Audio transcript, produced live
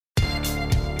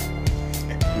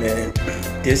Man,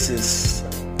 this is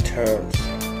Terrence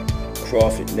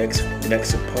Crawford next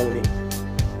opponent.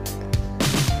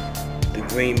 The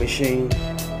Green Machine.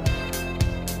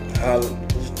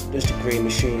 This the Green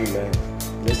Machine, man.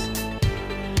 Listen.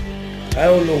 I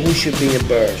don't know who should be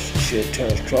embarrassed. Should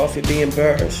Terrence Crawford be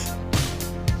embarrassed?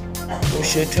 Or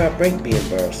should Top Rank be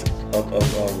embarrassed of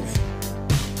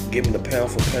giving the pound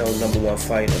for pound #1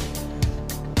 fighter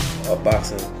a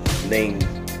boxer named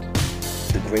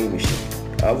the Green Machine?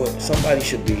 Somebody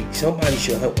should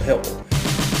help.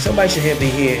 Somebody should have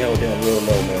their head held down real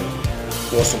low, man.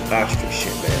 On some ostrich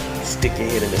shit, man. Stick your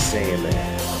head in the sand,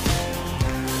 man.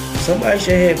 Somebody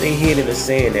should have their head in the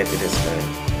sand after this, man.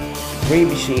 The Green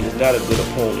Machine is not a good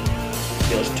opponent.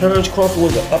 You know, Terrence Crawford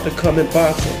was an up-and-coming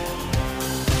boxer.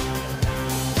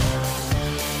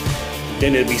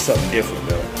 Then it'd be something different,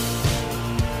 man.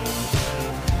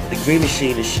 The Green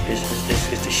Machine is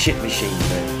the shit machine,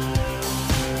 man.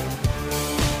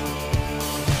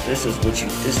 This is what you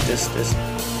this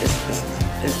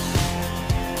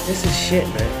is shit,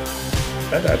 man.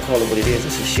 I gotta call it what it is.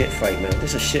 This is a shit fight, man.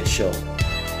 This is a shit show.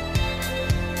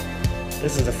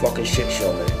 This is a fucking shit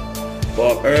show, man.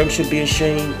 Bob Erb should be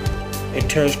ashamed, and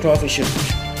Terrence Crawford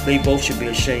they both should be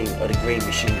ashamed of the Green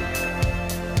Machine.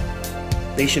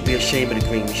 They should be ashamed of the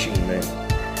Green Machine, man.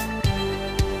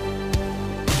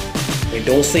 And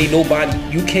don't say nobody,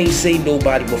 you can't say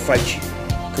nobody will fight you,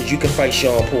 because you can fight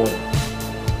Sean Porter.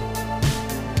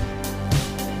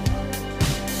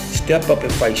 Step up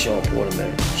and fight Sean Porter,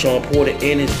 man. Sean Porter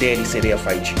and his daddy say they'll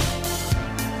fight you.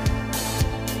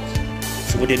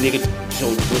 So what that nigga, so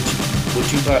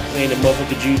what you playing the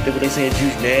motherfucker juice, what they saying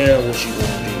juice now, what you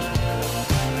gonna do?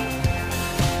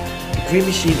 The Green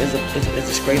Machine is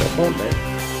a straight up bum, man.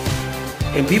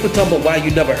 And people talking about why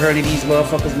you never heard of these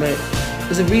motherfuckers, man.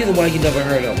 There's a reason why you never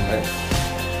heard of them, man.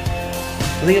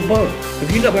 They a bum.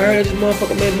 If you never heard of this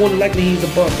motherfucker, man, more than likely he's a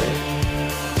bum, man.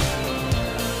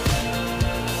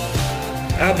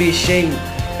 I'd be ashamed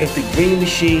if the Green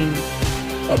Machine,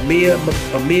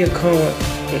 Amir Khan,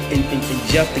 and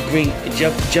Jeff the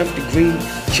Blue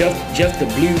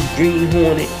Green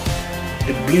Hornet,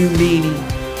 the Blue Meanie,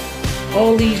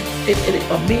 all these, and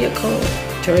Amir Khan,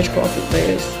 Terrence Crawford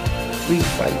last 3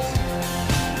 fights.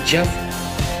 Jeff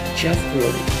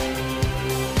Hornet,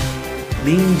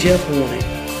 Mean Jeff Hornet,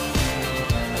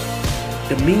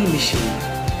 the Mean Machine,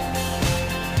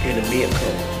 and Amir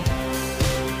Khan.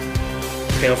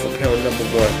 Pound for pound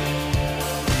 #1.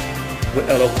 What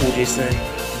LL Cool J say?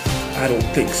 I don't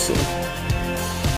think so.